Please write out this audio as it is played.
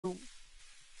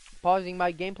pausing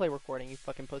my gameplay recording, you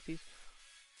fucking pussies.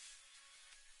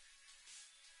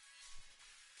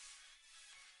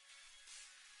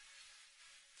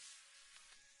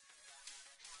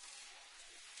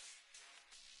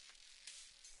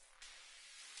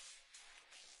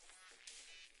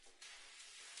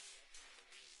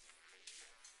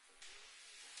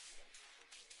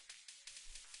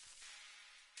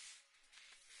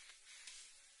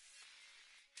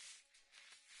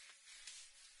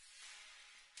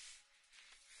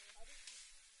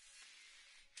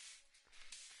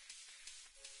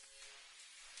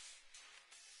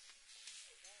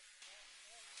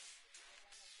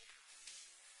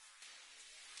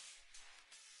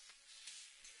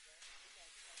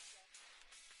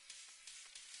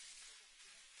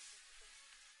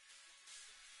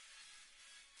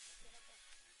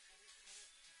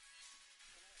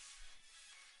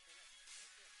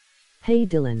 Hey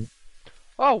Dylan.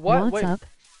 Oh, what? What's Wait. up?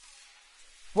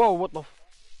 Whoa, what the...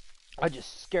 I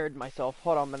just scared myself.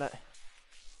 Hold on a minute.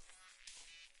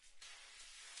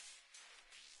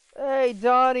 Hey,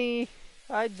 Donnie.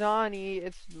 Hi, Donnie.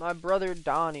 It's my brother,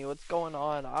 Donnie. What's going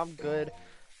on? I'm good.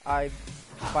 I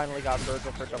finally got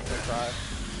Virgil for something to try.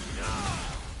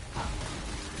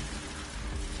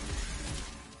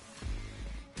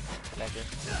 Thank you.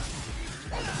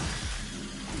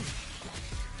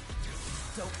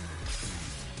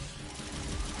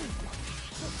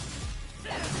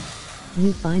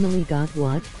 You finally got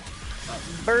what?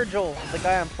 Virgil, the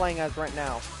guy I'm playing as right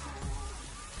now.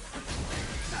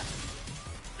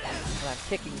 And I'm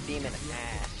kicking demon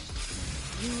ass.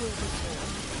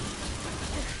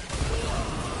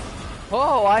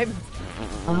 Oh, I'm...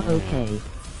 Okay.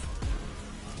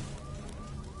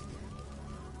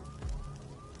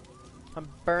 I'm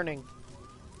burning.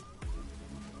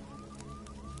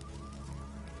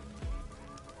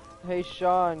 Hey,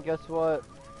 Sean, guess what?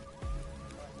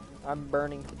 I'm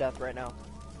burning to death right now.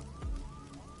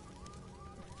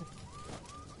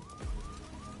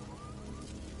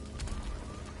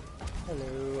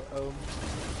 Hello,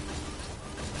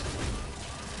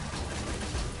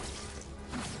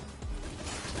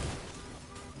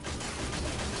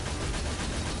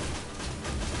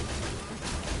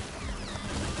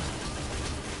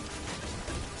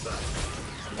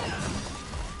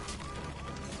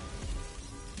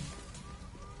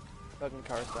 Fucking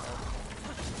car center.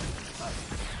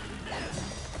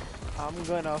 I'm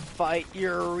gonna fight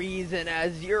your reason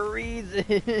as your reason.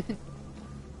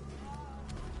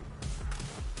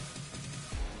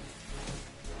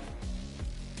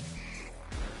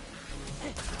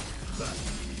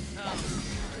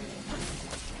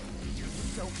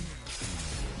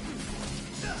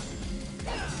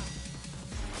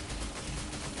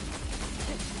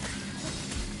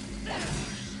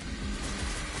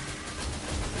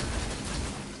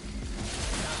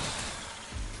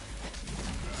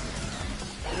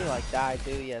 You like die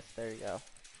too? Yes, there you go.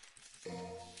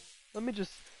 Let me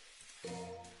just...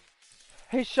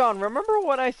 Hey Sean, remember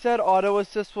when I said auto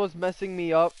assist was messing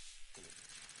me up?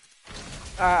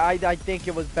 I think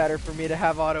it was better for me to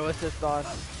have auto assist on.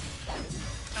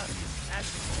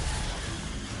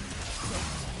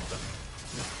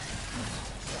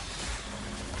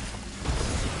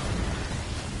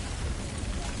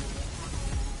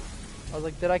 I was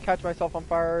like, did I catch myself on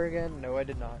fire again? No, I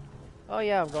did not. Oh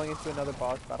yeah, I'm going into another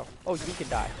boss battle. Oh, you can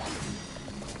die.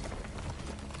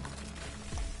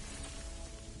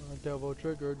 Double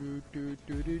trigger. Do do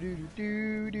do do do do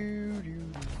do do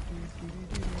do do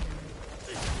do.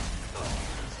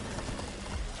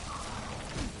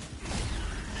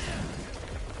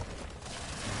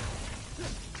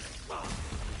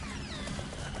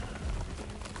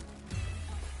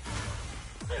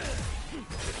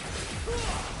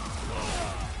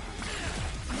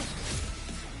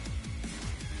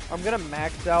 I'm gonna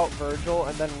max out Virgil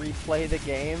and then replay the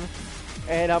game,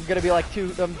 and I'm gonna be like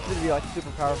super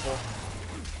powerful.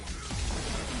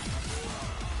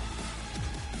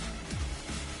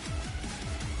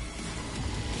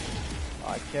 Oh,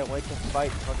 I can't wait to fight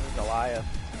fucking Goliath.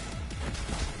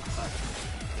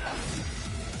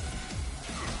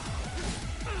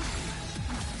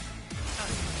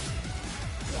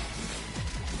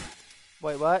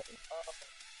 Wait, what?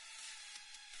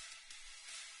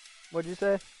 What'd you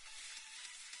say?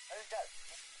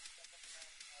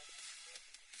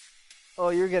 Oh,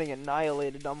 you're getting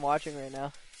annihilated. I'm watching right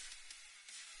now.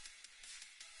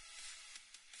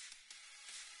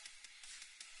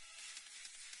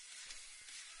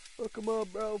 Fuck him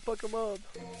up, bro. Fuck him up.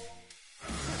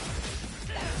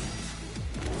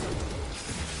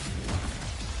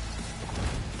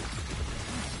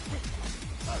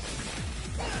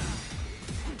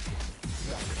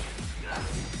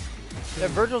 Yeah,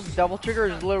 Virgil's double trigger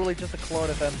is literally just a clone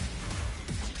of him.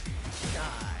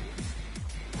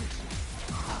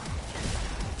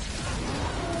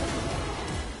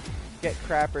 Get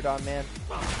crappered on, man.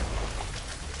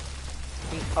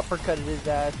 He uppercutted his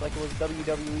ass like it was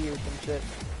WWE or some shit.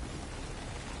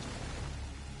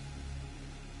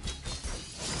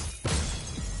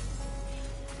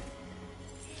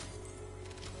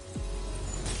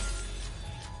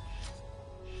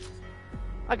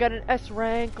 I got an S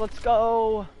rank, let's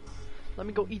go! Let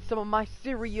me go eat some of my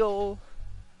cereal.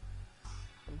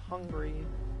 I'm hungry.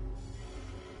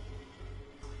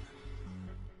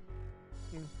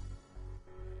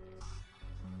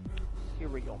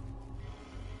 Cereal.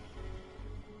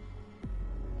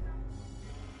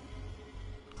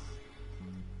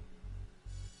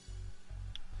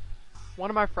 One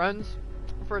of my friends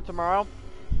for tomorrow,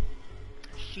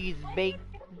 she's baking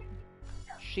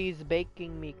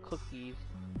me cookies,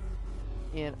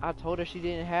 and I told her she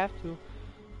didn't have to.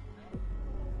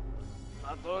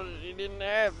 I told her she didn't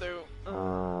have to.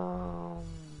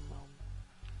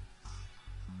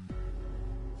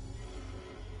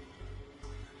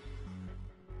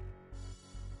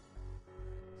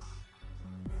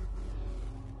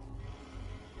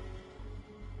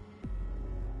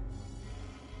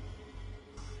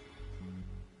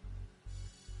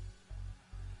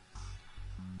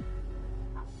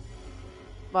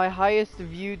 My highest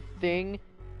viewed thing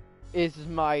is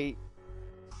my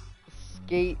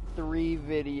Skate 3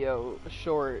 video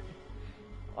short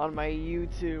on my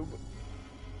YouTube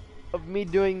of me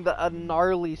doing the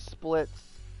gnarly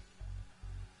splits.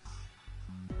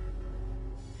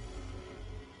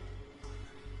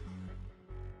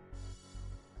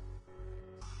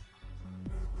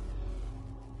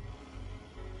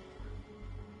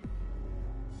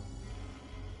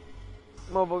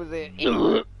 Motherfucker said,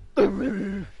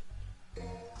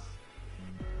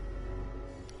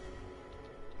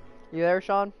 You there,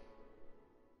 Sean?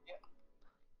 Yeah.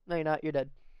 No, you're not. You're dead.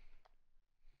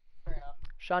 Fair enough.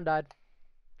 Sean died.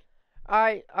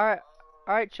 Alright,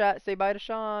 chat. Say bye to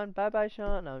Sean. Bye,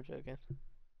 Sean. No, I'm joking.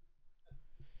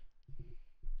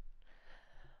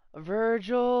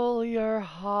 Virgil, you're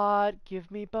hot. Give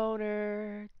me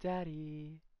boner,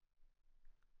 daddy.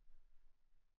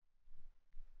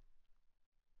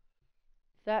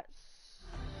 That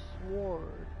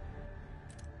sword.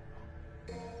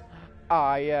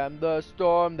 I am the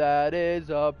storm that is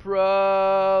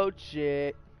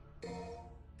approaching.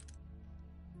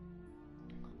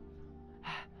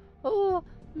 Oh,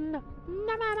 no,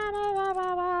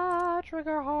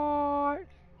 trigger heart.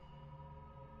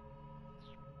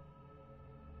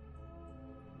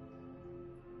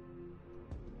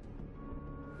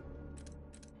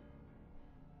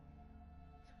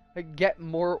 Get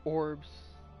more orbs.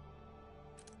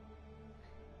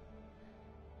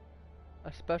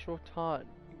 A special taunt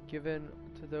given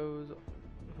to those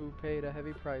who paid a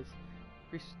heavy price.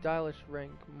 Increase stylish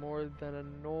rank more than a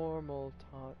normal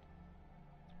taunt.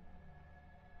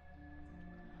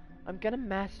 I'm gonna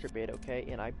masturbate, okay?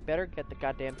 And I better get the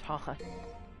goddamn taunt.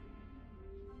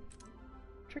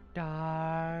 Trick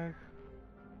dog.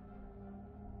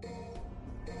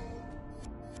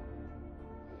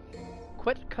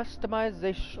 Quit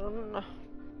customization.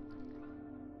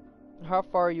 How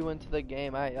far are you into the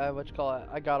game? I what you call it?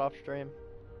 I got off stream.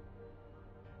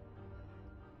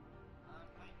 I'm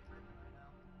fighting Virgil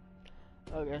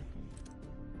right now. Okay.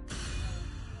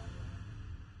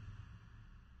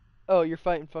 Oh, you're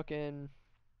fighting fucking.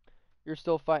 You're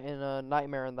still fighting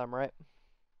Nightmare and them, right?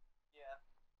 Yeah.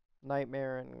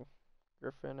 Nightmare and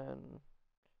Griffin and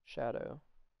Shadow.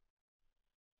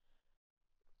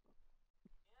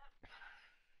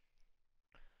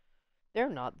 They're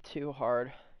not too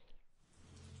hard.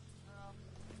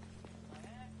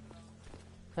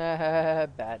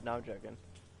 Bad. No, I'm joking.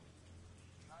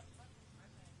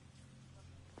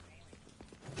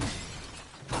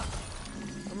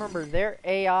 Remember, they're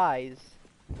AIs.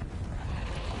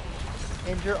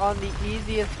 And you're on the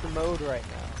easiest mode right now.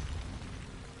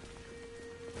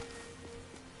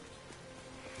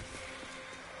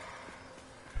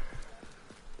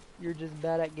 You're just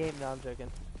bad at game. No, I'm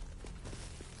joking.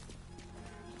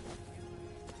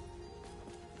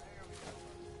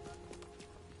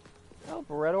 Oh,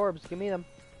 red orbs. Give me them.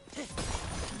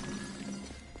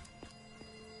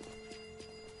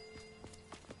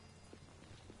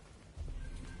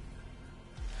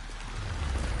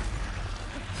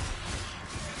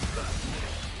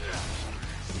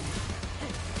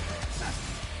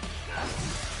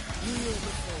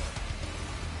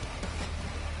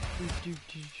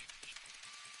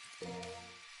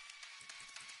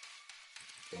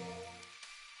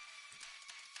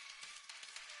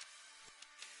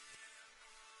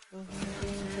 And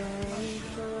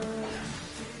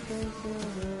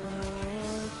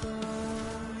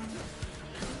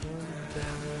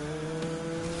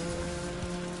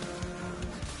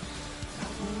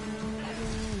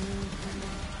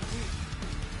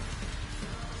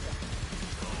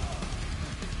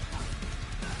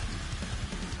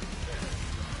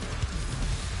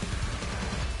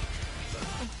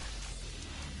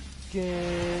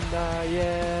I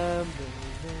am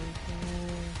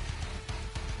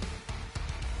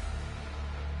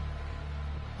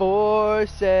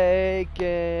forsaken,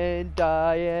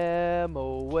 I am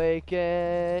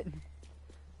awakened.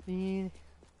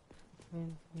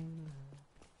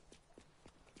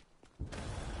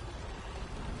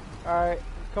 Alright,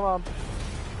 come on.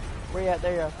 Where you at?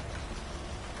 There you go.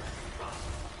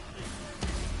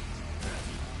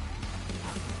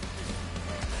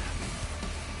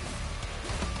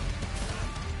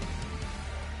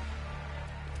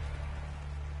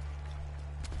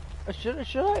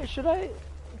 Should I?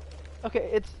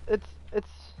 Okay, it's.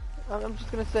 I'm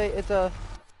just gonna say it's the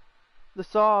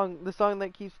song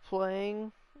that keeps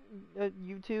playing at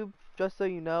YouTube. Just so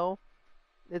you know,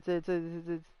 it's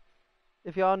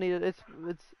if y'all need it,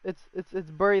 it's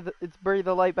Bury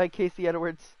the Light by Casey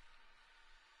Edwards.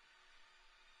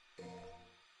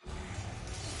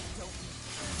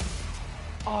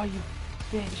 Oh, you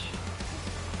bitch.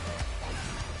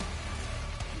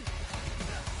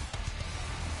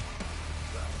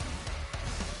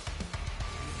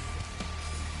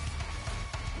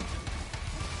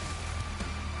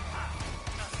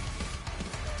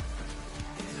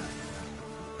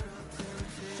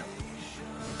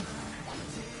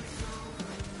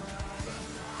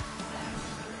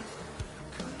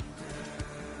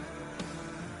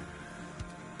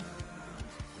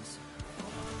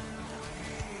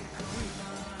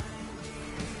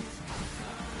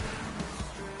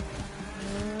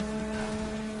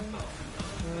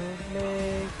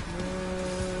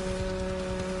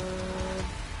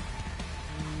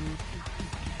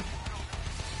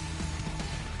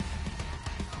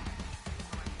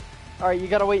 Alright, you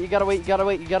gotta wait. You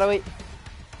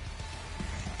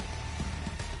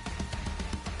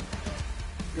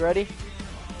ready?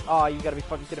 Oh, you gotta be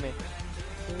fucking kidding me.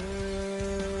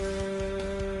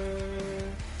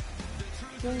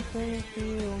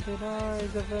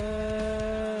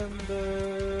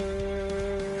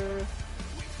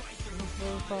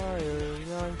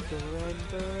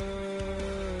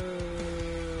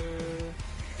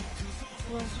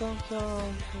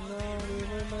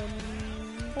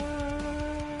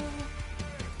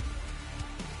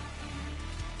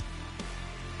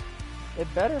 It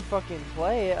better fucking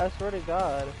play it, I swear to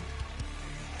God.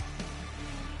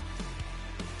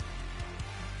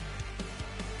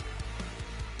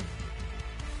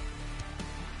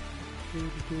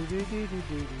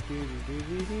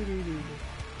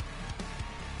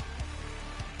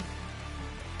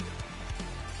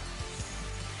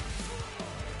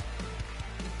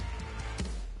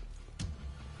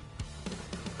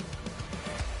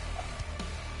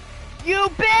 You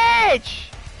bitch!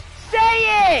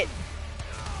 Say it!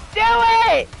 Do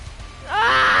it!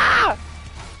 Ah!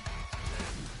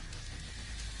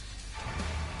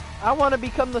 I want to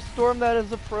become the storm that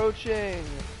is approaching.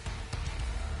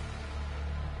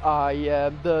 I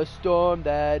am the storm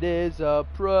that is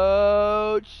approaching,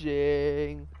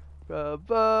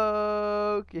 provoking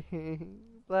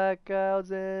black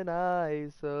clouds in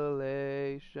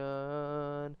isolation.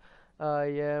 I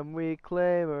am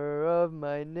reclaimer of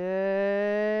my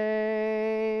name.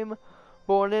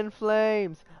 Born in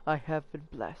flames, I have been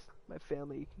blessed. My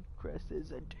family crest is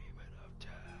a demon of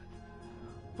death.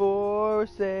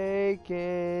 Forsaken,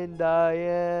 I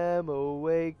am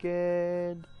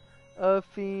awakened. A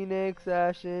phoenix,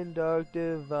 ashen, dark,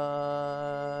 divine.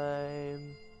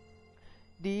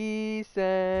 Descending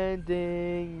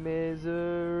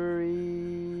misery.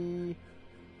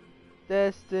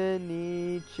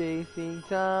 Destiny chasing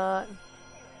time.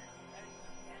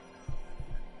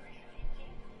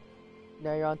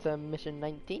 Now you're on to mission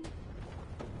 19.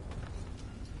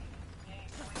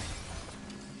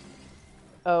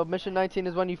 Oh, mission 19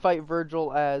 is when you fight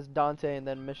Virgil as Dante, and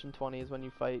then mission 20 is when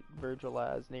you fight Virgil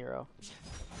as Nero.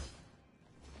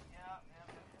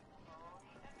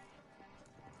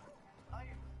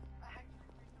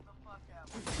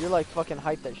 You're like fucking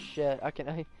hyped as shit. I'm fucking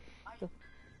hyped,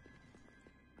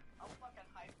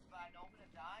 but I know I'm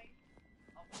gonna die.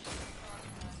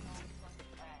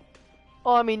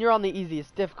 Well, I mean, you're on the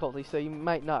easiest difficulty, so you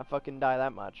might not fucking die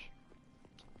that much.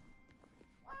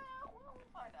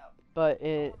 But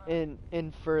in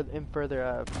further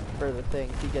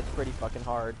things, he gets pretty fucking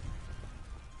hard.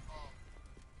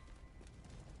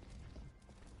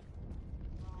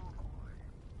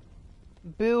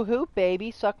 Boo hoo,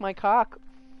 baby, suck my cock.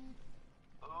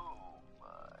 Oh my.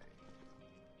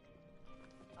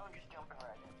 I'm just jumping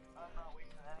right in. I'm not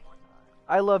wasting any more time.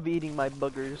 I love eating my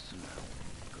boogers.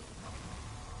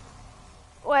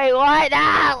 Wait, what? No!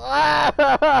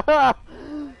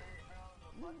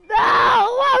 No!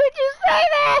 Why would you say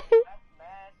that? That's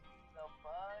nasty, the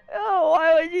fuck? Oh, why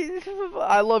would you?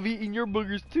 I love eating your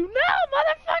boogers too. No,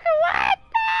 motherfucker, what?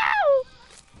 No!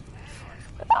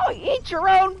 Oh, eat your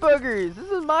own boogers. This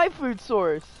is my food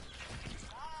source.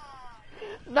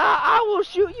 Nah, I will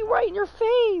shoot you right in your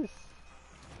face.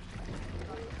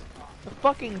 A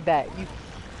fucking bet. You.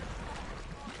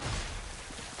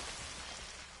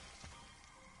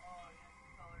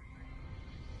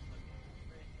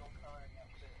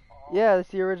 Yeah, that's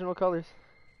the original colors.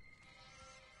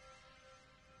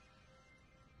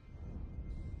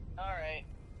 Alright.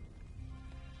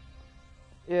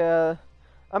 Yeah.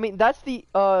 I mean, that's the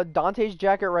Dante's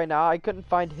jacket right now. I couldn't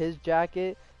find his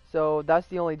jacket, so that's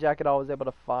the only jacket I was able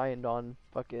to find on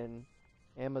fucking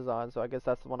Amazon. So I guess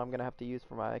that's the one I'm gonna have to use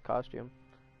for my costume.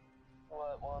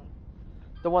 What one?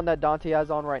 The one that Dante has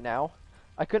on right now.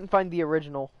 I couldn't find the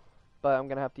original, but I'm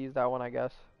gonna have to use that one, I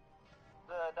guess.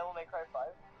 The Devil May Cry 5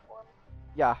 one?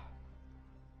 Yeah.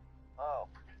 Oh.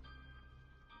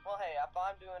 Well, hey, if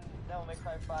I'm doing Devil May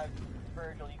Cry 5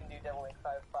 Virgil, you can do Devil May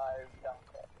Cry 5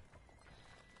 Dante.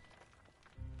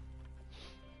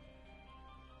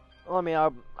 Well, I mean,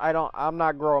 I'm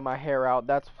not growing my hair out.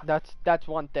 That's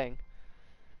one thing.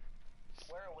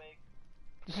 Wear a wig.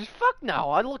 Fuck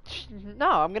no.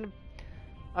 No.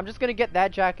 I'm just gonna get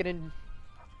that jacket and.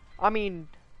 I mean,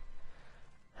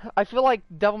 I feel like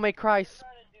Devil May Cry. You're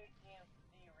trying to do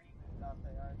DMC reboot, Dante,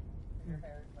 aren't you? Your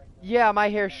hair's like Yeah, my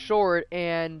hair's short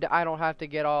and I don't have to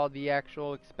get all the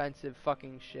actual expensive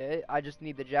fucking shit. I just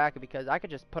need the jacket because I could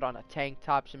just put on a tank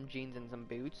top, some jeans, and some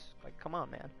boots. Like, come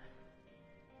on, man.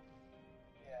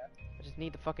 Yeah. I just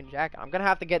need the fucking jacket. I'm gonna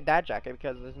have to get that jacket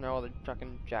because there's no other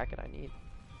fucking jacket I need.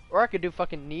 Or I could do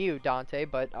fucking Neo Dante,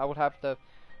 but I would have to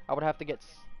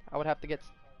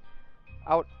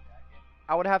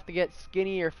get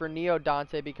skinnier for Neo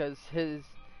Dante because his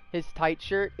tight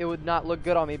shirt, it would not look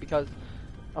good on me because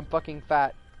I'm fucking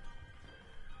fat.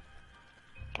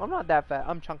 I'm not that fat,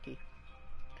 I'm chunky.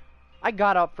 I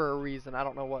got up for a reason, I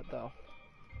don't know what though.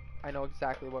 I know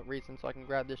exactly what reason, so I can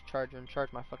grab this charger and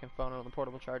charge my fucking phone on the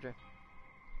portable charger.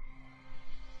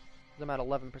 I'm at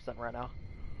 11% right now.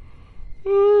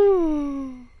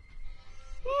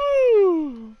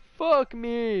 Fuck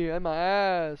me and my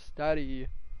ass, daddy.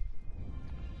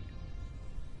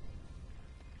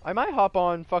 I might hop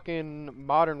on fucking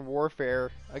Modern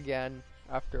Warfare again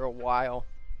after a while.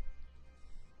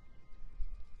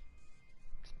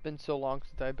 It's been so long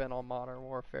since I've been on Modern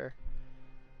Warfare.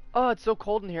 Oh, it's so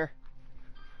cold in here.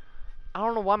 I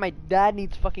don't know why my dad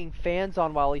needs fucking fans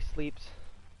on while he sleeps.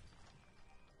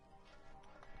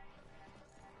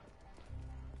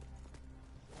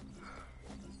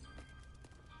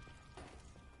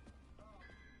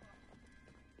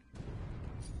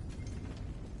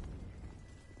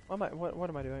 What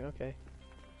am I doing? Okay.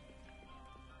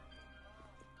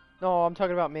 No, I'm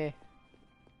talking about me.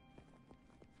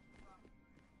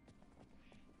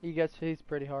 He gets phased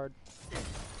pretty hard.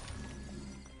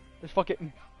 There's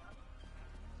fucking.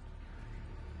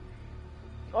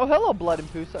 Oh, hello, blood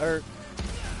and pusa, or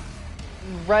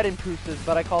red and pusas,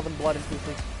 but I call them blood and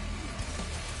pusas.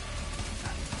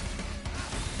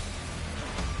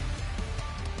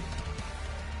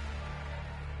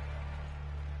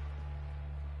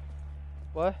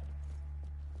 What?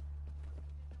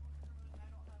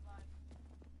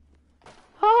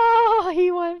 Oh,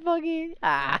 he went fucking.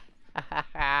 Ah.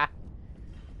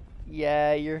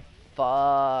 Yeah, you're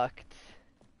fucked.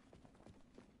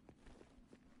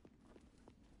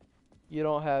 You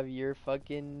don't have your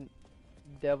fucking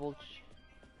devil.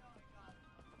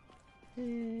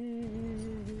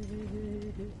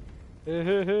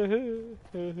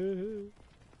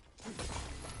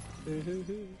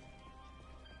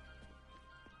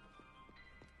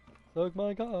 Suck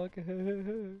my cock.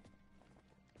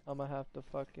 I'ma have to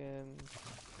fucking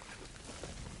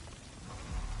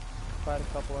fight a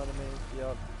couple enemies.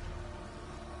 Yup.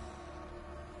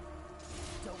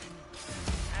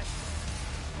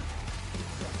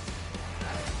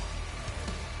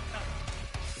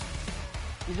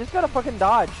 You just gotta fucking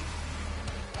dodge.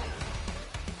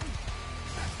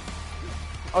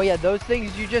 Oh yeah, those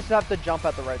things you just have to jump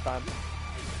at the right time.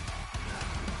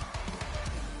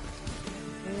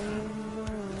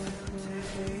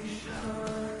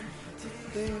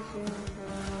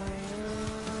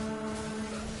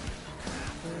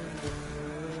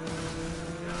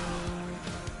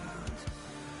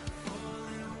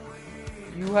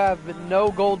 you have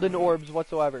no golden orbs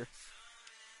whatsoever.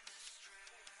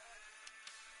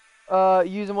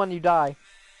 Use them when you die.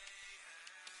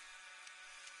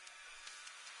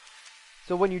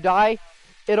 So when you die,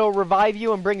 it'll revive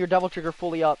you and bring your devil trigger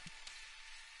fully up.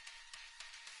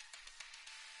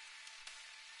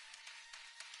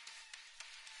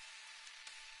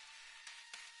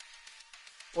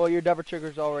 Well, your devil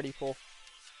trigger's already full.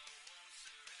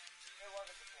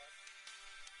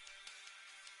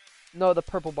 No, the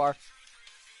purple bar.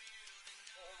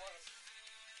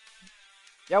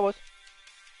 Yeah, it was.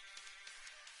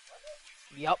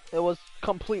 Yep, it was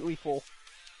completely full.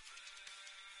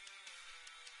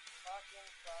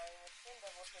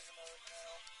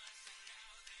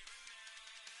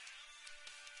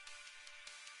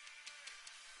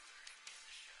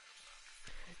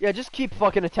 Yeah, just keep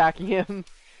fucking attacking him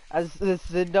as this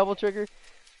the double trigger.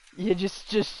 You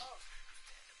just.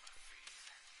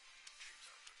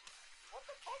 What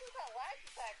the fuck is that lag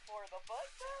attack for? The butt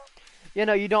now? You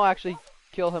know, you don't actually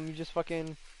kill him. You just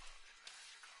fucking.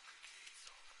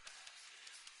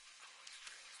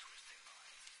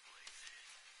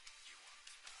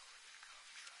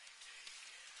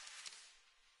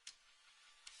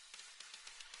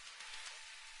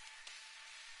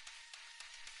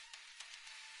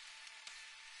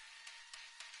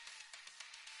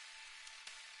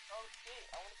 Oh shit,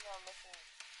 I want to be on mission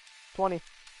 20. Yeah,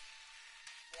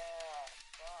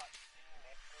 fuck.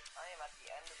 I am at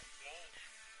the end of the game.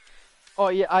 Oh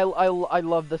yeah, I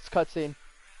love this cutscene.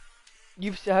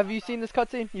 Have you seen this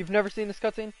cutscene? You've never seen this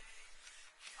cutscene?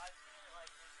 I've seen it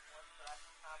like this once, but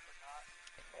I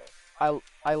forgot.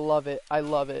 I love it. I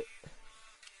love it. I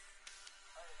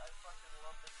fucking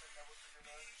love this double trigger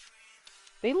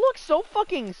mode. They look so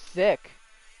fucking sick.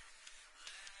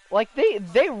 Like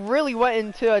they really went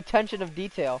into attention of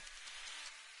detail.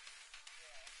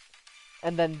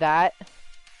 And then that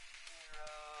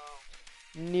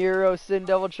Nero Sin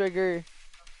Devil Trigger.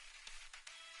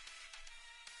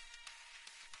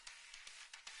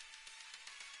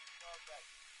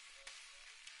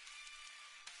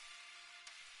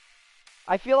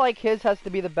 I feel like his has to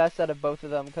be the best out of both of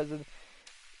them because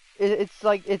it's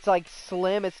like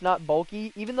slim. It's not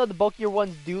bulky. Even though the bulkier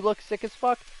ones do look sick as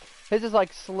fuck, his is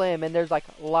like slim and there's like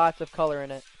lots of color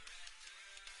in it.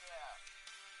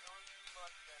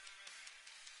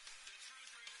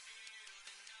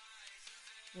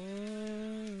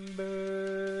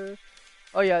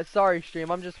 Oh yeah, sorry stream.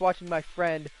 I'm just watching my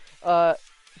friend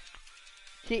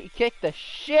kick the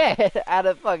shit out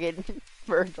of fucking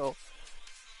Virgil.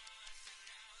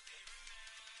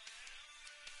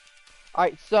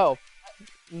 Alright, so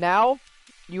now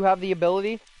you have the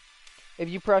ability, if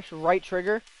you press right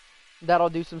trigger, that'll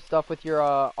do some stuff with your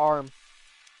arm.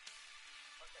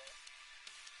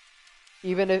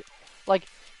 Okay.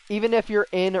 Even if you're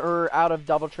in or out of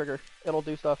double trigger, it'll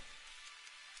do stuff.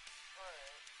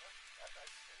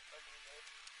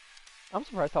 I'm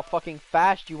surprised how fucking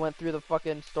fast you went through the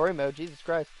fucking story mode. Jesus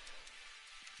Christ.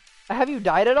 Have you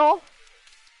died at all?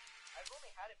 I've only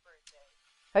had it for a day.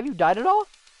 Have you died at all?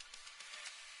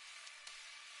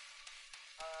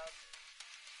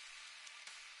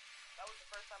 That was the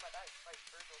first time I died, like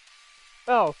Virgil.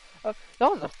 Oh,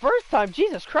 that was the first time.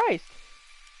 Jesus Christ.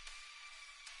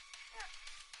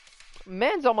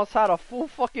 Man's almost had a full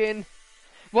fucking...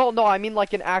 Well, no, I mean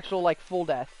like an actual, like, full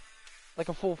death. Like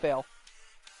a full fail.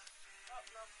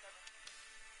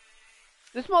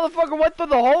 This motherfucker went through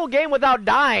the whole game without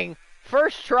dying.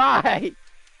 First try.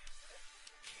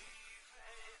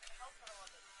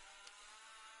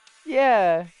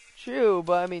 Yeah, true,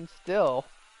 but I mean, still.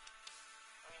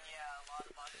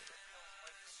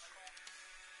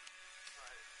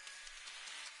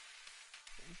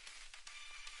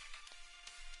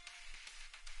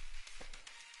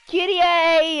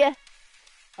 Kyrie!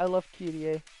 I love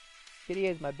Kyrie. Kyrie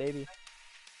is my baby.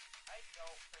 I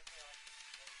don't personally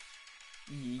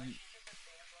like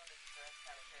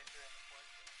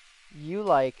You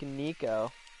like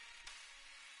Nico.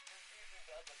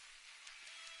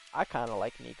 I kinda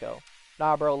like Nico.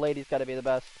 Nah, bro, lady's gotta be the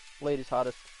best. Lady's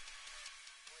hottest.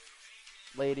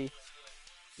 Lady.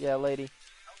 Yeah, lady.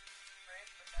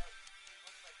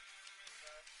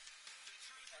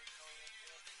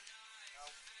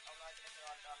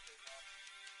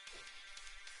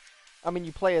 I mean,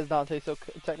 you play as Dante, so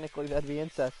technically that'd be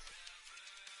incest.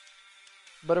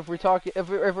 But if we're talking, if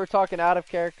we're talking out of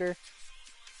character,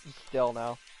 still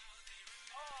no.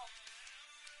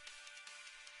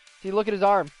 See, look at his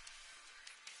arm.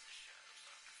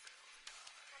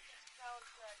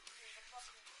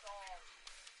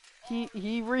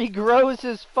 He regrows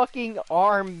his fucking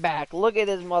arm back. Look at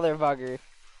this motherfucker.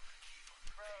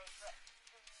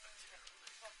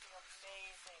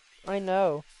 I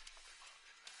know.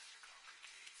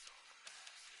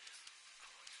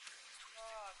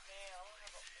 Oh man, I'm gonna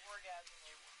have an orgasm.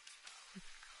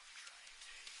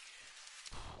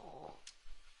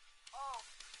 Oh,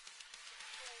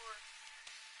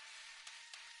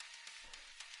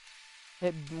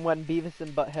 It, when Beavis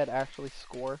and Butthead actually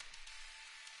score.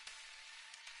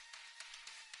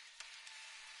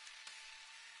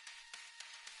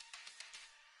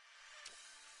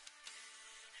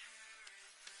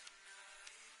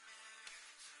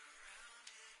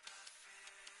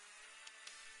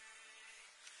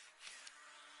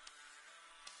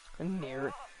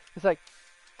 Nero. It's like,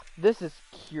 this is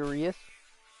curious.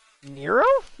 Nero?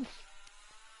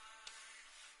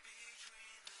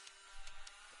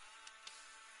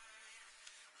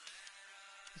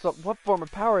 So, what form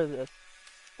of power is this?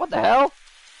 What the hell?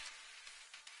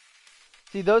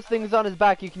 See, those things on his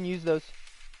back, you can use those.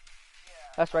 yeah.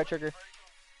 That's right, Trigger.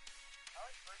 I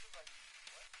like Virgil's like,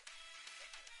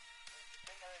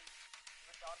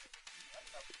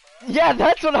 what? Yeah,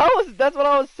 that's what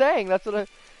I was saying. That's what I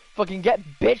fucking get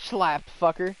bitch slapped,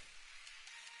 fucker.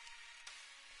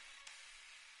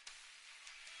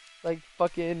 Like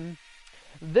fucking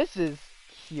this is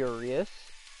curious.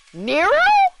 Nero?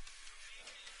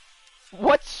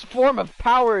 What form of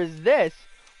power is this?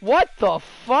 What the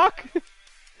fuck?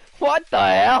 What the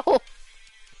hell?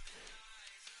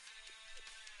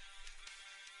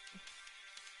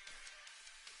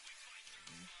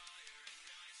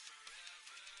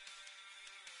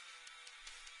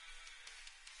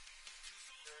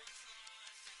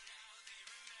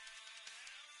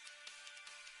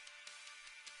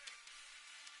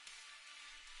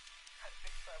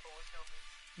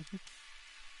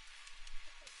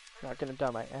 Not gonna die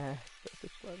my ass. That's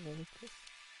just what I'm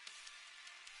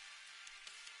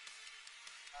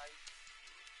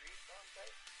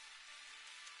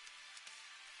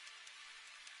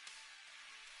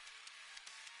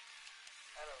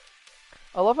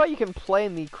I love how you can play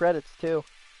in the credits too.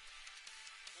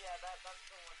 Yeah, that's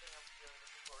the one thing I'm really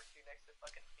looking forward to next to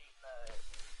fucking beating the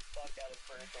fuck out of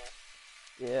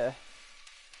Virgil. Yeah.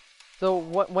 So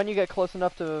when you get close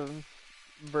enough to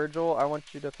Virgil, I want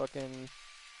you to fucking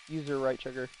use your right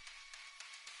trigger. Okay.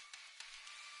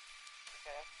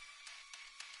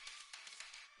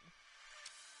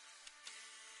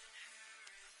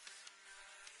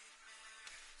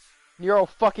 Nero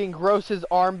fucking grows his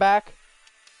arm back.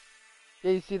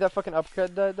 Yeah, you see that fucking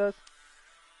uppercut that it does?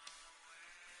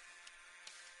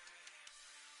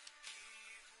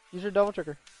 Use your double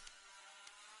trigger.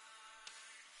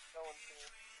 No one's here.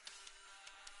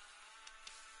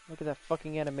 Look at that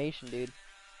fucking animation, dude.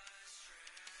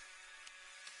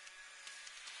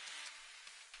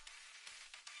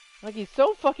 Like, he's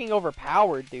so fucking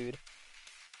overpowered, dude.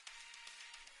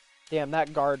 Damn,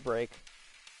 that guard break.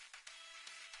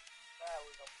 That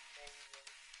was amazing.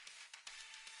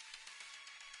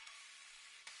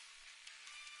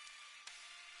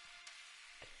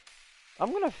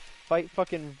 I'm gonna fight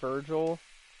fucking Virgil.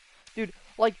 Dude,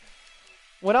 like,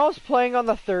 when I was playing on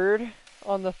the third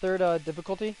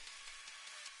difficulty,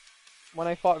 when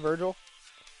I fought Virgil,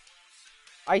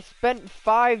 I spent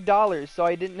 $5 so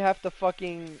I didn't have to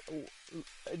fucking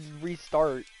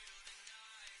restart.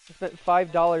 I spent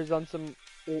 $5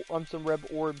 on some red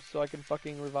orbs so I could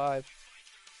fucking revive.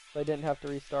 So I didn't have to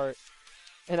restart.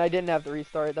 And I didn't have to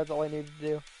restart, that's all I needed to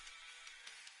do.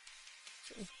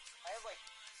 I have like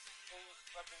 8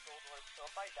 fucking gold orbs, so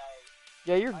if I die,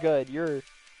 Yeah, you're good, you're...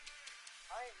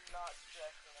 I'm not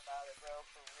stressing about it, bro,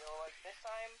 for real. Like, this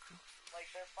time, like,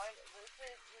 this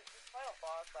final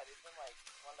boss fight isn't, like,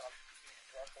 one that I'm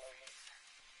stressing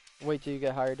over. Wait till you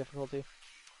get higher difficulty.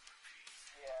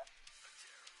 Yeah.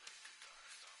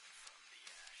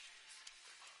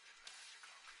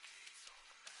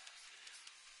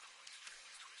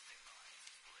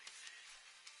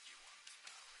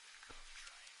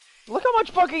 Look how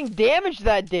much fucking damage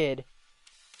that did!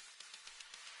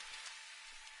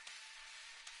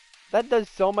 That does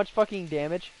so much fucking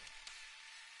damage.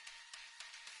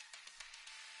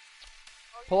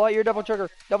 Pull out your double trigger.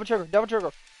 Double trigger. Double trigger.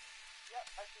 Yep,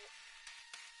 I see it.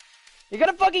 You're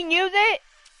gonna fucking use it?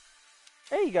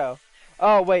 There you go.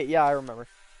 Oh, wait. Yeah, I remember.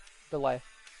 Delay.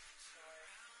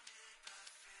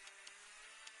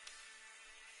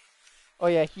 Oh,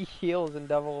 yeah. He heals in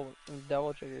double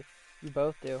trigger. You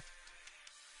both do.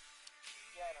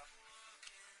 Yeah, I know.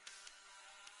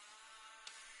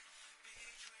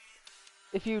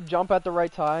 If you jump at the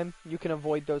right time, you can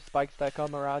avoid those spikes that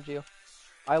come around you.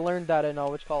 I learned that in,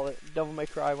 Devil May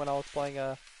Cry when I was playing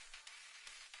a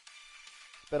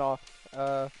spin-off,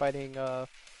 fighting,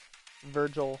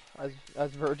 Virgil,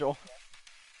 as Virgil.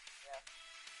 Yeah.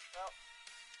 Well,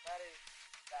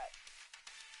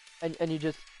 and you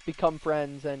just become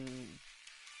friends and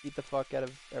beat the fuck out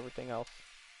of everything else.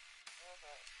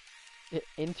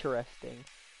 Interesting.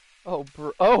 Oh,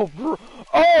 oh,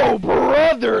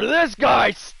 brother, this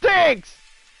guy stinks!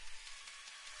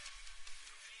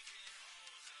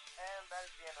 And that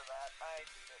is the end of that. I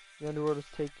beat it. The underworld is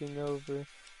taking over,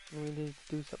 and we need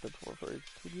to do something before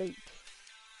it's too late.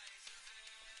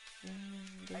 I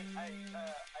think I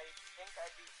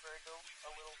beat Virgil a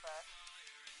little fast.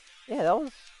 Yeah, that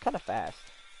was kind of fast.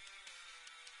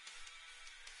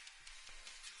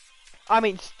 I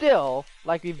mean, still,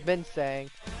 like we've been saying,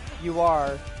 you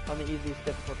are on the easiest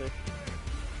difficulty.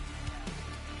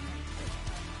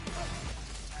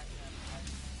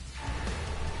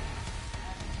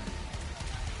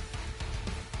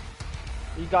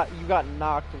 You got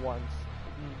knocked once.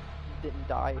 You didn't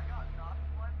die. I got knocked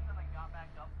once and I got back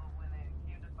up, but when it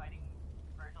came to fighting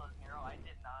Virgil as Nero, I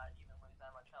did not even lose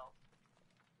that much health.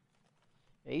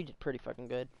 Yeah, you did pretty fucking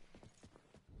good.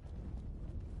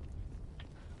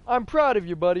 I'm proud of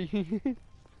you, buddy.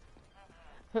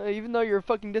 Even though you're a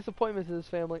fucking disappointment to this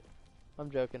family.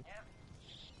 I'm joking. Yep.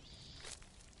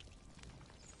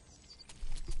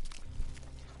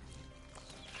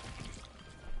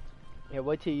 Yeah,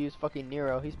 wait till you use fucking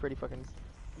Nero. He's pretty fucking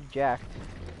jacked.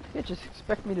 Yeah, just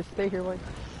expect me to stay here, like,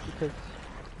 because...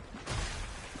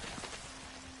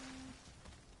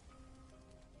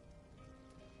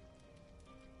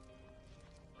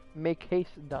 Make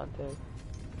haste, Dante.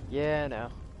 Yeah, no.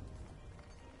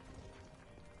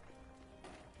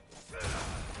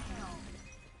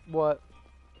 What?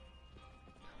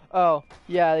 Oh,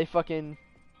 yeah, they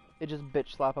just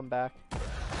bitch slap him back.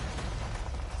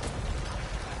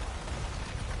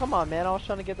 Come on, man, I was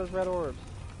trying to get those red orbs.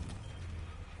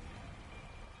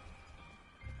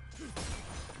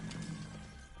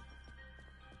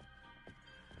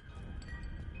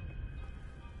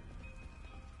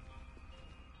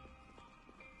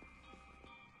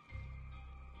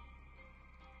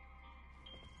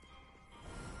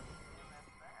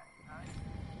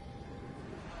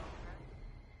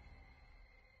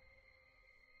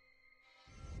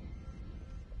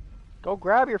 Go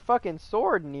grab your fucking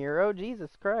sword, Nero.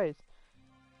 Jesus Christ.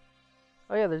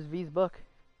 Oh yeah, there's V's book.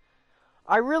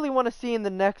 I really want to see in the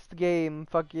next game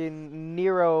fucking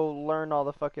Nero learn all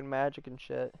the fucking magic and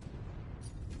shit.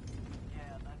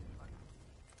 Yeah, that's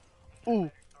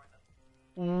fucking... Ooh.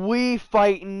 We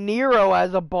fight Nero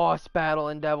as a boss battle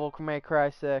in Devil May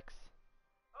Cry 6.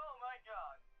 Oh my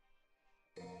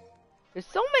god. There's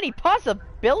so many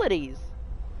possibilities.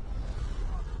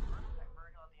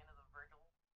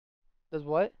 Does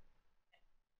what?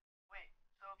 Wait,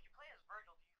 so if you play as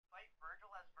Virgil, do you fight Virgil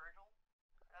as Virgil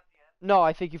at the end? No,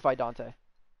 I think you fight Dante.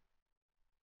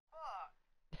 Fuck.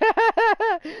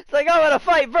 It's like, I'm gonna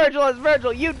fight Virgil as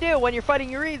Virgil. You do when you're fighting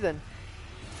your reason.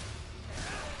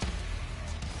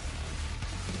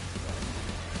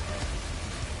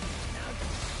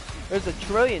 There's a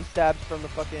trillion stabs from the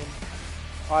fucking...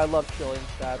 Oh, I love trillion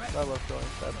stabs. I love trillion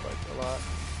stabs like a lot.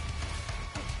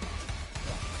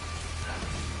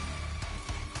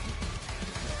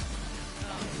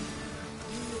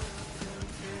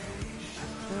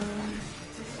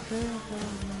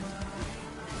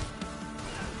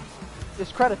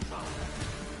 There's credits.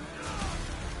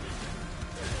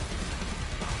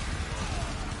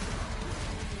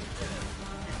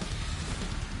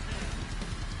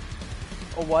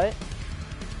 Oh, what?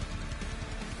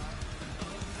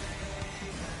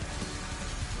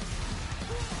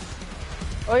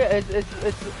 Oh yeah,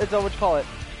 it's what you call it.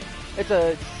 It's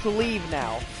a sleeve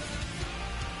now.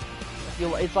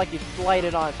 It's like you slide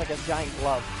it on. It's like a giant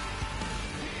glove.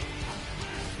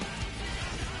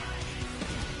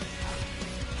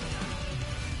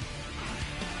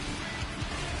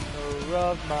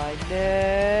 Of my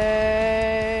name,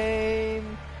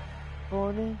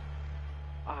 born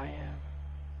I am.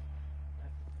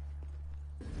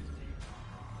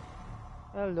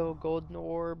 Hello, golden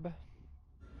orb.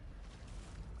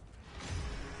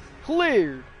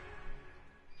 Cleared.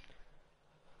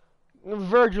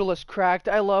 Virgil is cracked.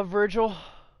 I love Virgil.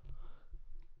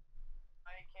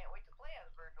 I can't wait to play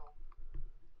as Virgil.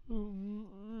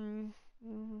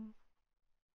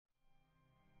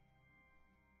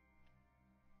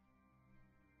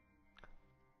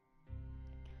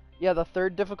 Yeah, the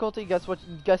third difficulty. Guess what?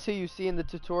 Guess who you see in the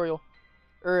tutorial,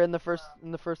 or in the first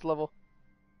level.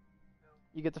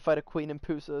 You get to fight a queen and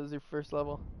Pusa as your first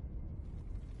level.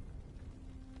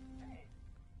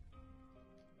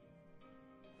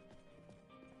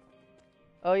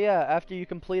 Oh yeah, after you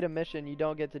complete a mission, you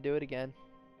don't get to do it again.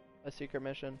 A secret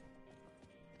mission.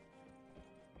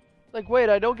 Like, wait,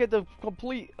 I don't get to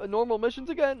complete normal missions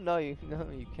again? No, you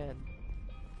can.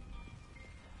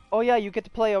 Oh yeah, you get to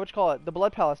play, what you call it, the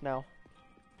Blood Palace now.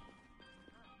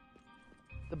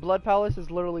 The Blood Palace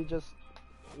is literally just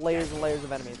layers and layers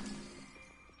of enemies.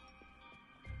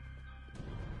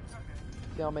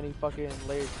 See how many fucking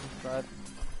layers you can spread.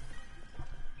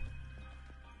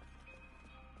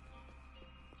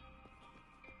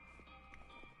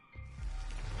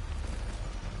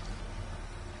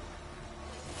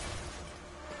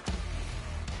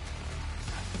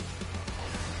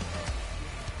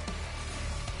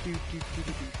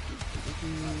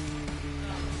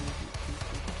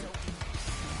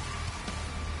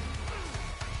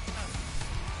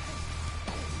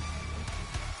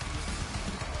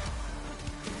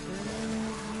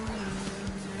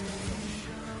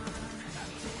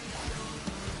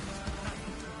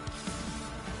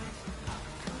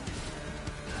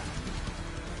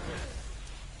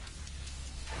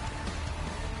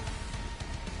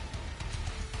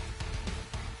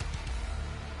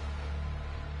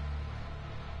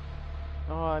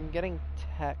 Oh, I'm getting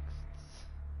texts.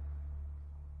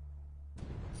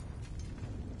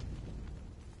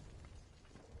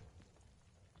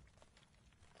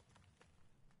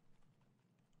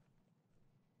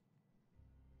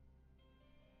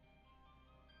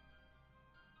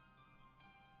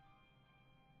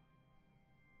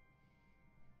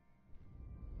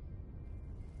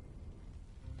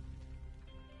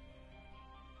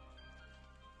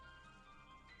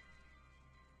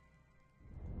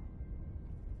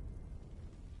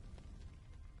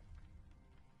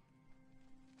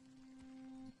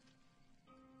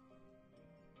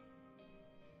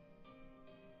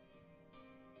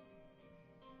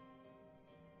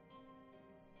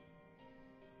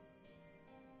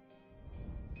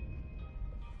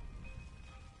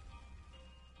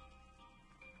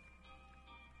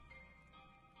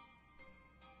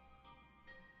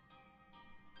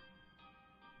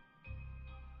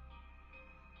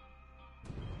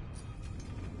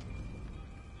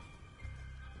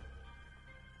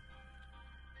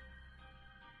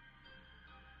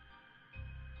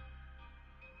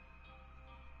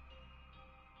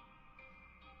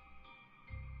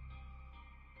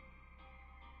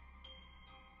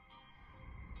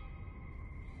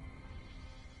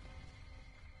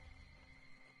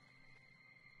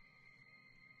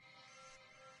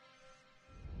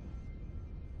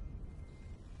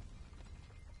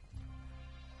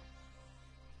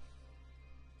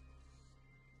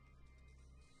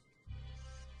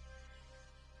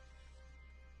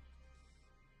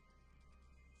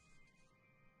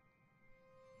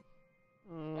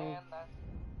 And that's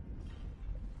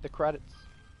The credits.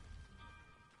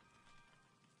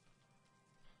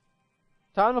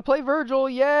 Time to play Virgil,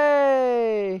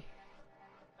 yay!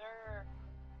 there.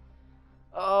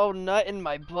 Oh, nut in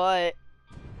my butt.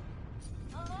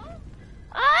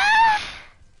 Ah!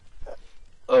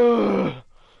 Ugh.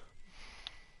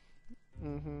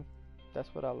 That's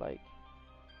what I like.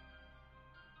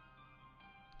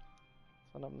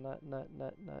 Son of nut, nut,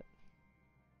 nut, nut.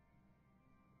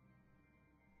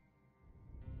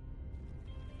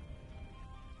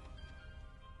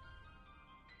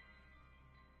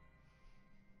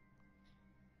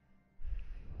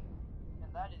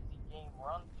 And that is the game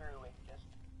run through in just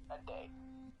a day.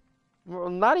 Well,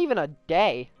 not even a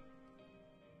day.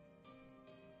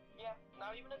 Yeah,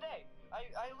 not even a day. I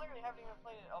literally haven't even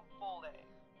played it a full day.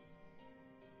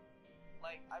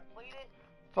 Like, I played it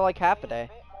For like half a played day.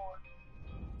 it a bit more.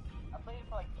 I played it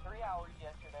for like 3 hours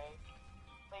yesterday.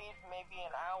 Played maybe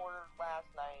an hour last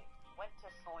night. Went to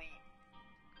sleep.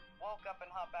 Woke up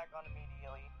and hopped back on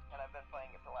immediately. And I've been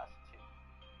playing it for the last 2.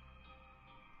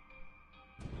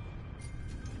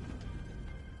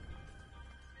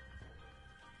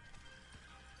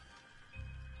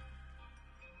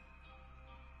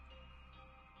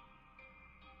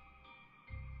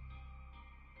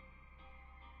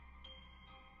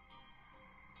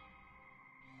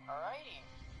 Alrighty.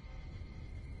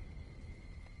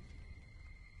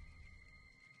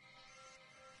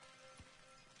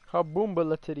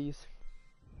 Kaboomba titties.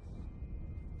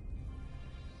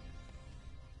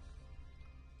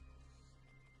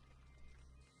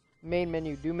 Main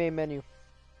menu, do main menu.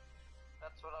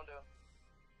 That's what I'm doing.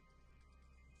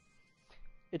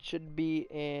 It should be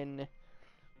in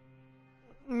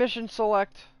mission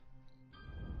select.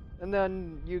 And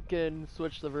then you can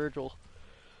switch to Virgil.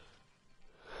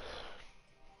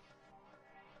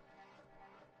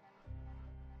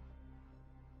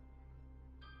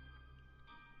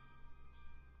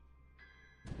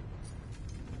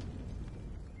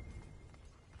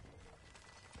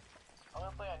 I'm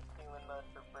gonna play on human mode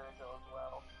for Virgil as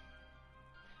well.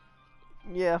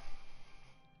 Yeah.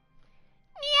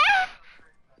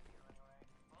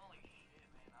 Holy shit,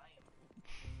 man. I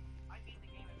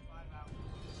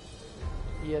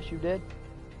Yes, you did.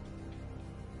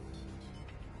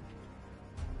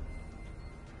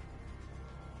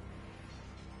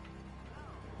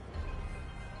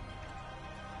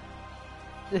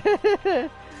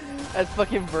 That's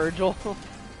fucking Virgil.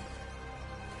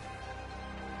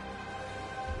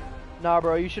 Nah,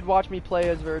 bro, you should watch me play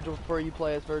as Virgil before you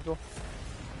play as Virgil.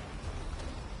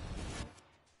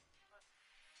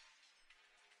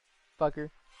 Fucker.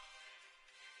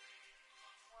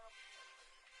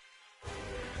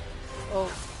 Oh,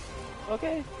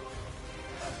 okay.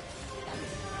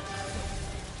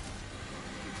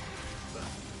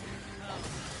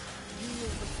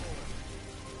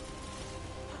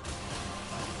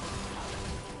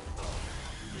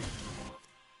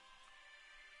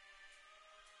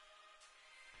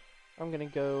 I'm gonna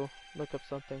go look up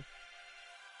something. The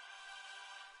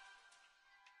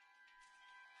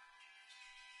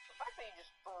fact that he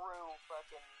just threw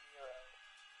fucking Nero.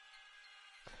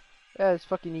 Yeah, it's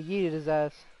fucking yeeted his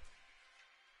ass.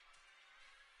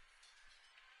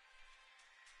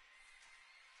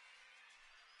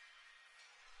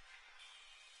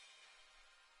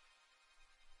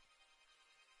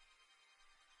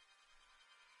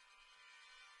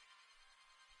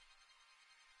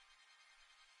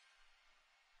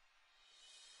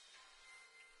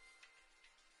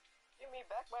 Give me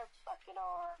back my fucking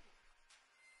arm.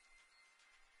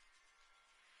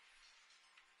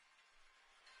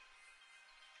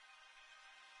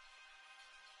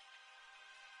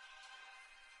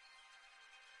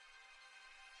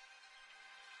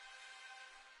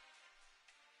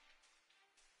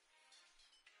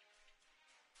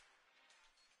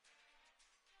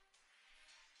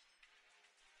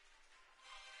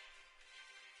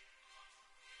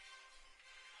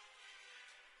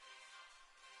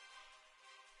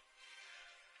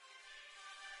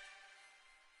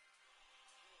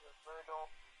 Jesus, Virgil,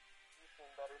 you've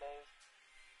seen better days.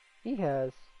 He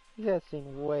has. He has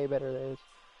seen way better days.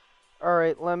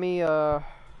 Alright, let me,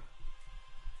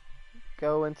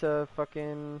 go into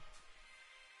fucking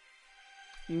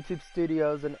YouTube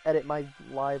Studios and edit my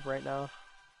live right now.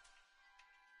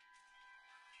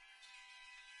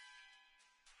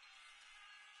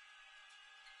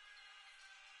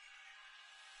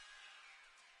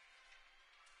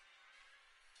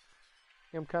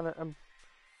 I'm kind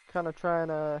of trying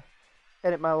to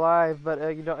edit my live, but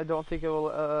I don't think it will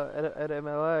edit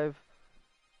my live.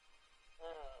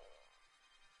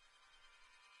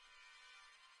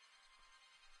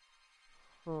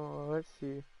 Oh, let's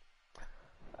see.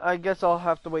 I guess I'll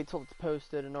have to wait till it's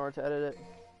posted in order to edit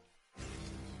it.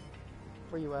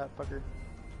 Where you at, fucker?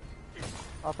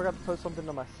 Oh, I forgot to post something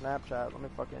to my Snapchat. Let me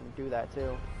fucking do that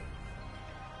too.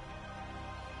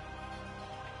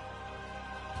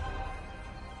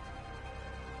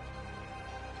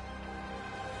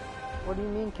 What do you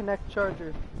mean connect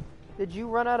charger? Did you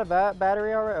run out of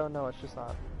battery already? Oh no, it's just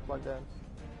not plugged in.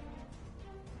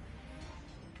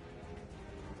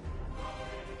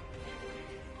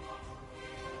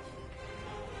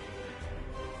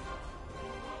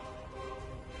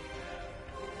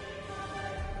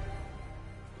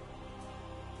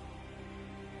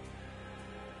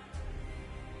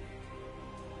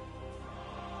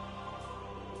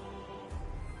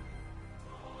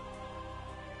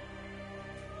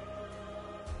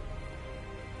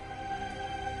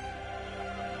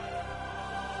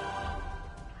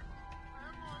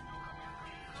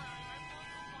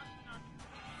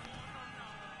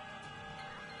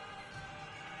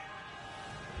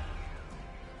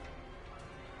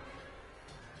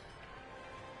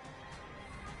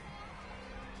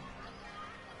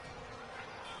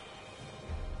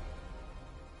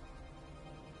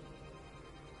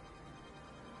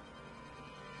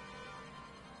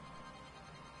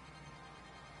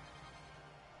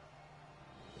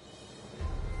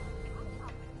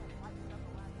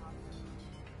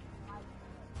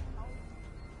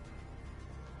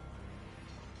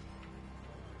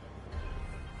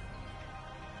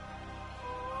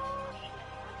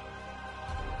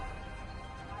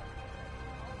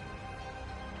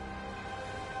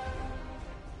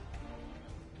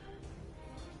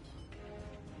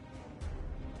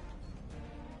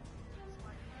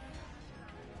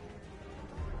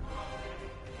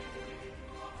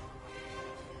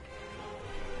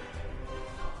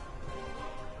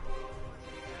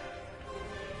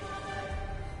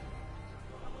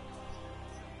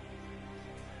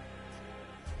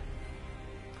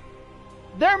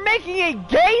 They're making a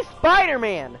gay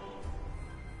Spider-Man!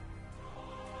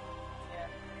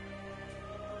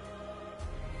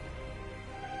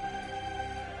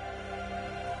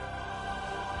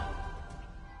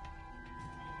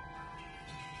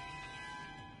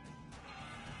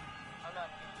 I'm not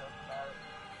gay.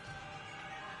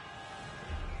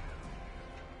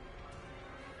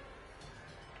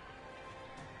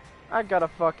 I gotta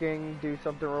fucking do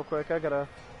something real quick. I gotta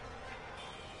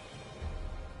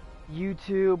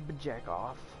YouTube jack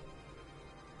off.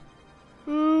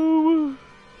 Oh,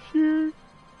 share.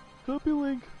 Copy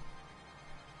link.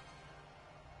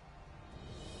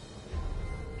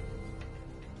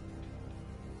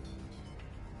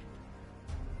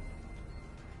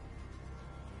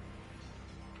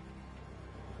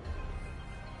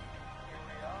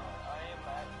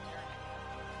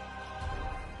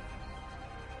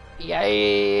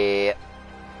 Yeah.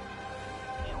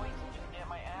 Can't wait to just get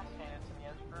my ass handed to me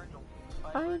as Virgil.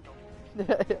 By Virgil.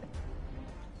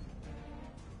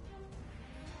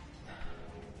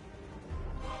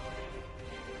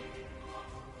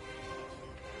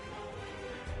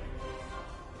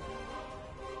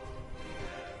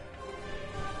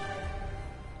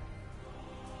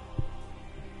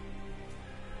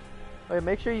 Okay,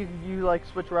 make sure you like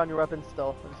switch around your weapons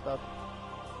still and stuff.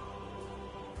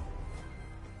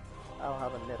 I don't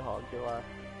have a Nidhogg, do I?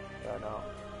 Yeah, no.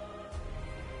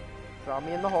 Draw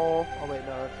me in the hole. Oh wait, no,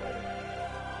 that's later.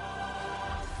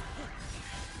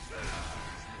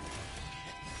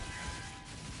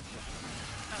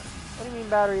 What do you mean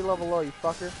battery level low, you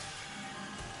fucker?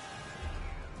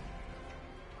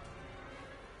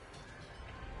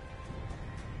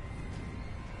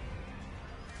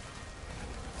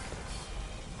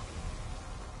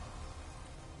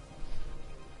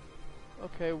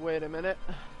 Okay, wait a minute.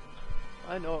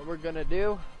 I know what we're gonna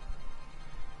do.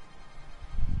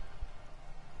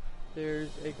 There's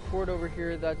a cord over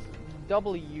here that's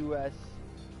double USB-C,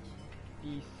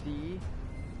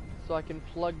 so I can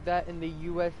plug that in the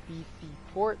USB-C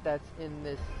port that's in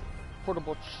this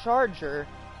portable charger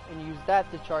and use that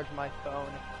to charge my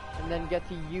phone, and then get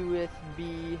to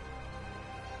USB,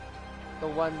 the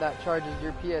one that charges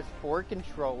your PS4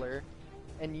 controller,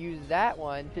 and use that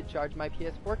one to charge my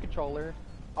PS4 controller,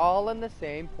 all in the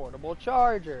same portable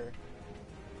charger.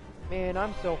 Man,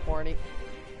 I'm so horny.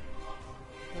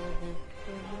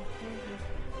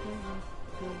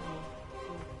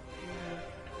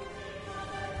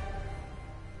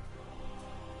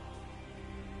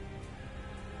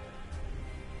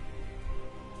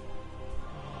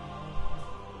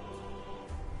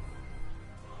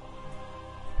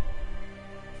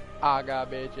 I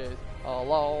got bitches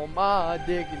all on my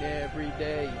dick and every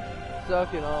day,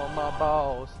 sucking on my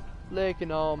balls,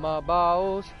 licking on my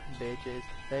balls. Bitches,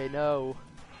 they know.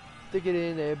 Stick it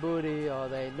in their booty, oh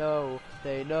they know,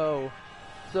 they know.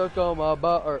 Suck on my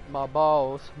butt, or my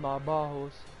balls, my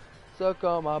balls. Suck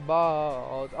on my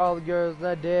balls. All the girls on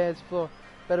that dance floor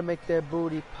better make their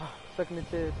booty pop. Sucking the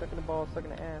titties, sucking the balls,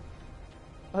 sucking the ass.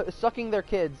 Sucking their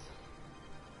kids.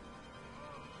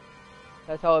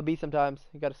 That's how it be sometimes.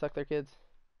 You gotta suck their kids.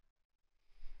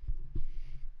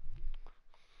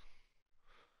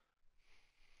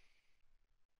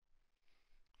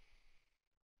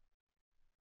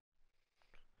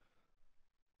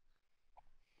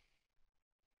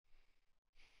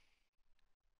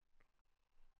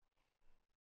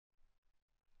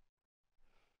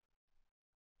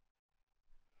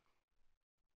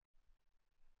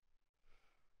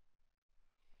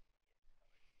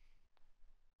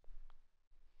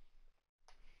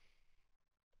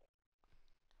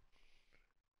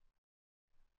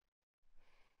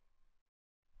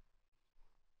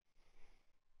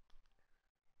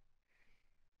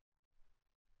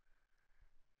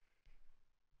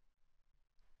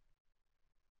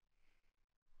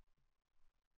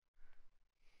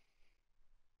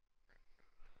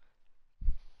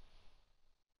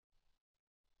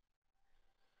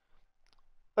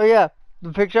 Oh yeah,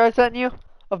 the picture I sent you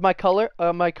of my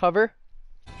my cover.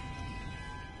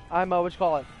 I'm what you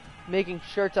call it, making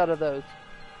shirts out of those,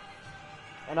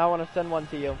 and I want to send one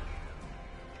to you.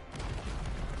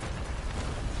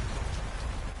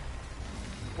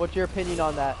 What's your opinion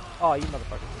on that? Oh, you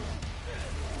motherfucker.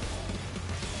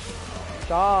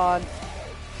 Sean,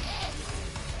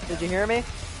 did you hear me?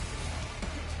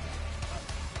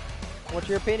 What's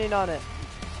your opinion on it?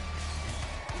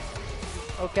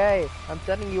 Okay, I'm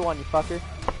sending you one, you fucker.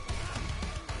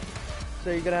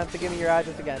 So you're gonna have to give me your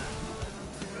address again.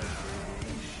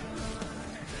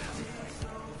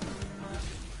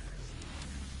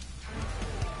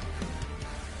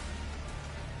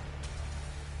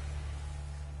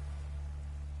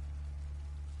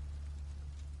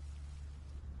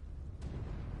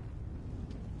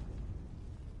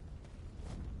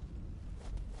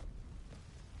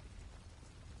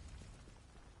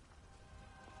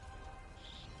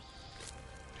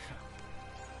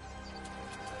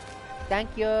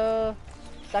 Thank you.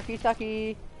 Sucky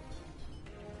sucky.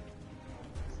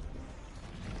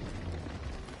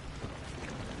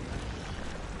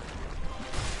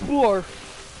 Barf.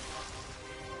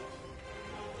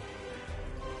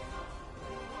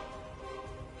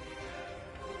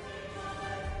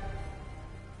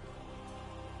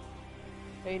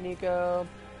 Hey, Nico.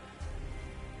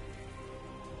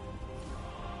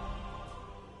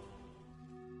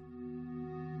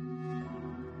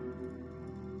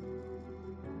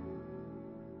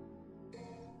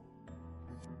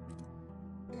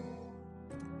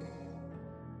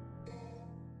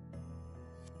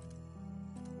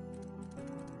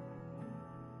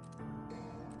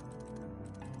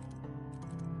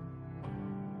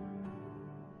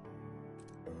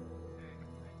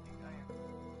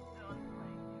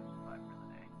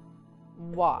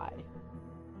 Why?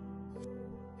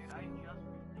 Dude, I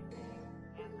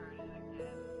just recently answered it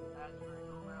again as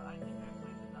Virgil, bro. I think I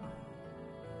played enough.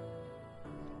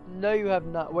 No, you have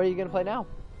not. What are you gonna play now?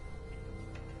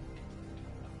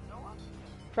 No option.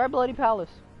 Try Bloody Palace.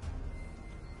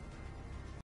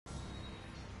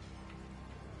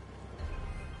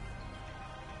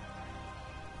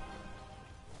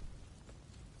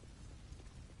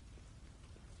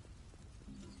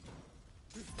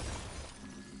 You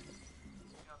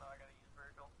know I gotta use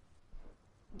Virgil.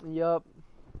 Yup.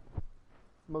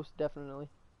 Most definitely.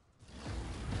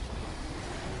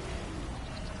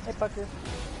 Hey, fucker.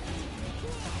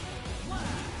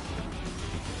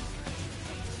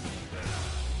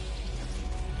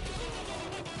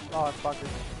 Oh, fucker.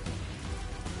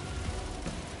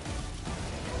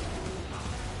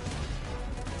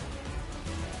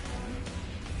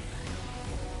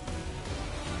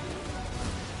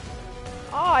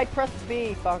 Oh, I pressed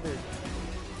B, fucker.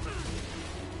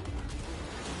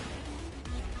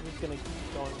 I'm just gonna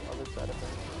go on the other side of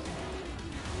things.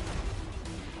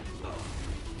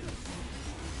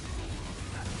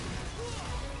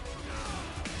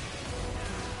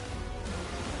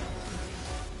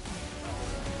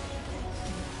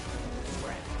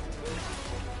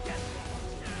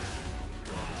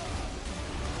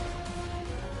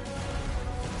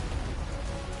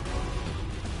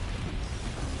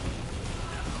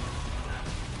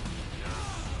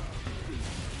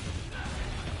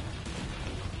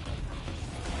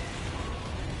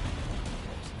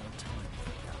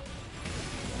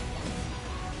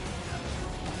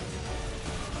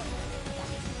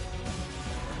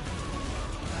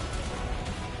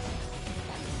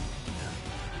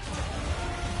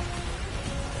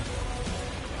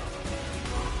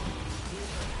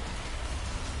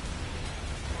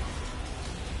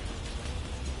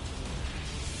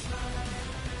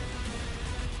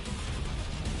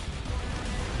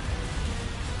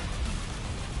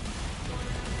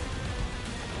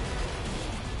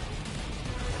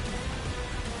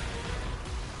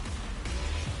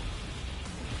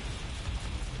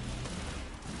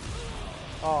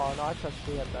 Oh, no, I pressed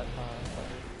B at that time. But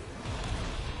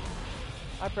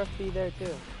I pressed B there,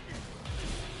 too.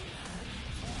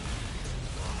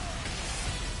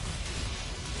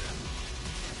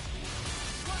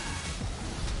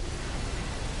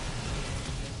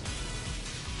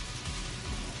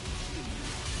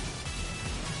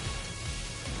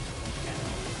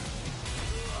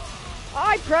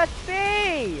 I pressed B!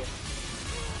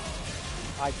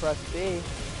 I pressed B.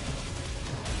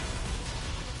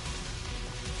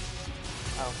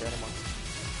 I don't care anymore.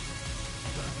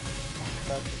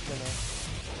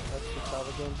 That's just how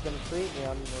the game's gonna treat me.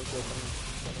 I'm no good.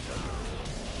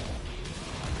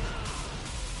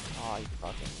 Oh, you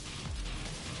fucking.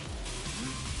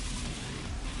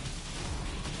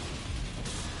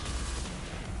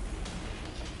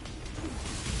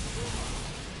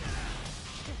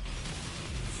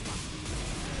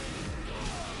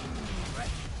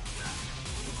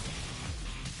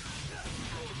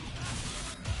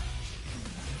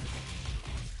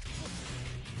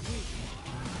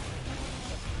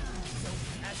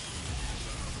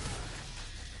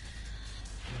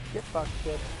 Get fucked,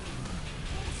 kid.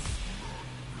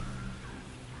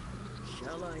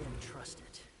 Shall I entrust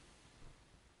it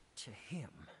to him?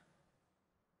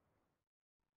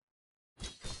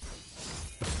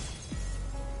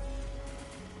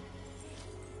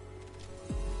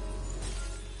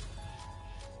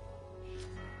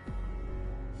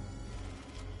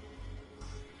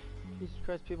 Jesus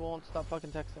Christ, people won't stop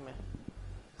fucking texting me.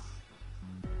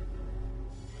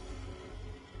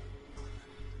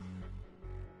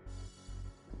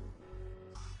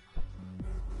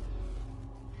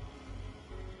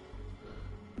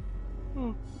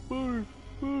 Oh,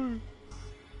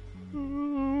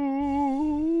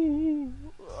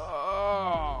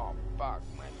 fuck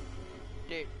my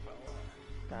dick fell off.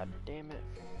 God damn it.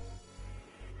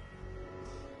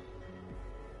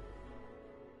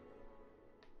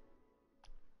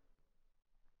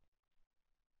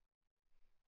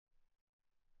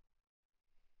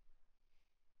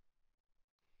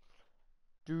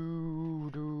 Do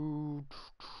do.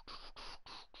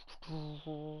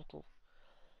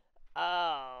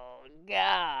 Oh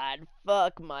God!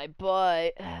 Fuck my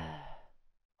butt.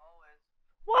 Always.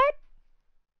 What?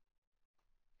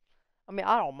 I mean,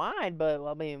 I don't mind, but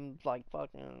I mean, like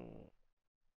fucking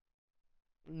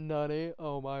nutty.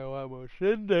 Oh my God, I'm a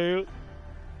shindig.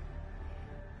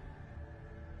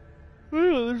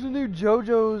 Ooh, there's a new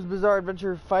JoJo's Bizarre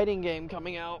Adventure fighting game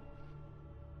coming out.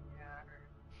 Yeah, I heard.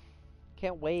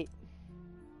 Can't wait.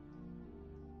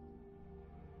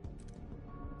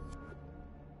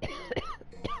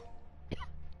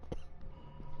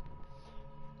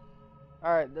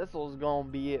 Alright, this was gonna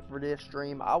be it for this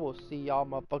stream. I will see y'all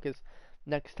motherfuckers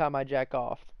next time I jack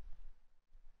off.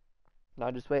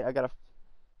 Now just wait, I gotta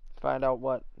find out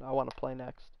what I want to play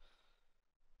next.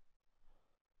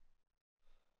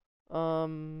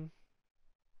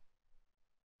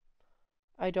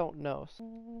 I don't know.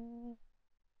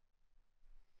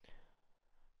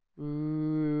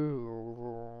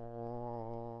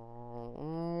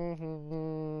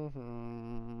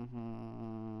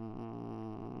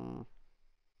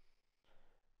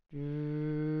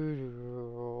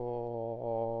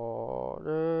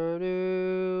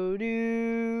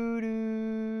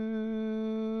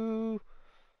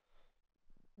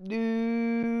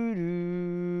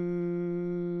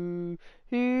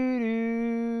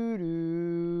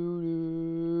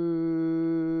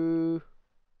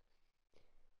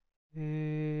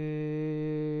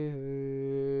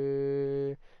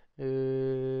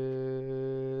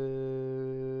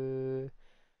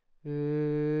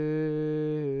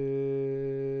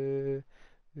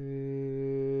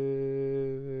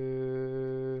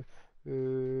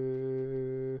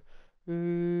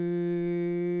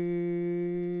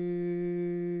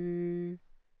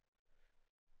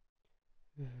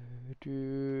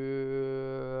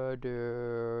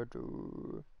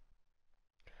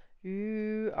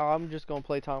 I'm just gonna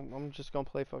play Tom. I'm just gonna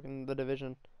play fucking The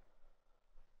Division.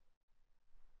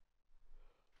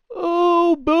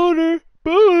 Oh, boner,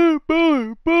 boner,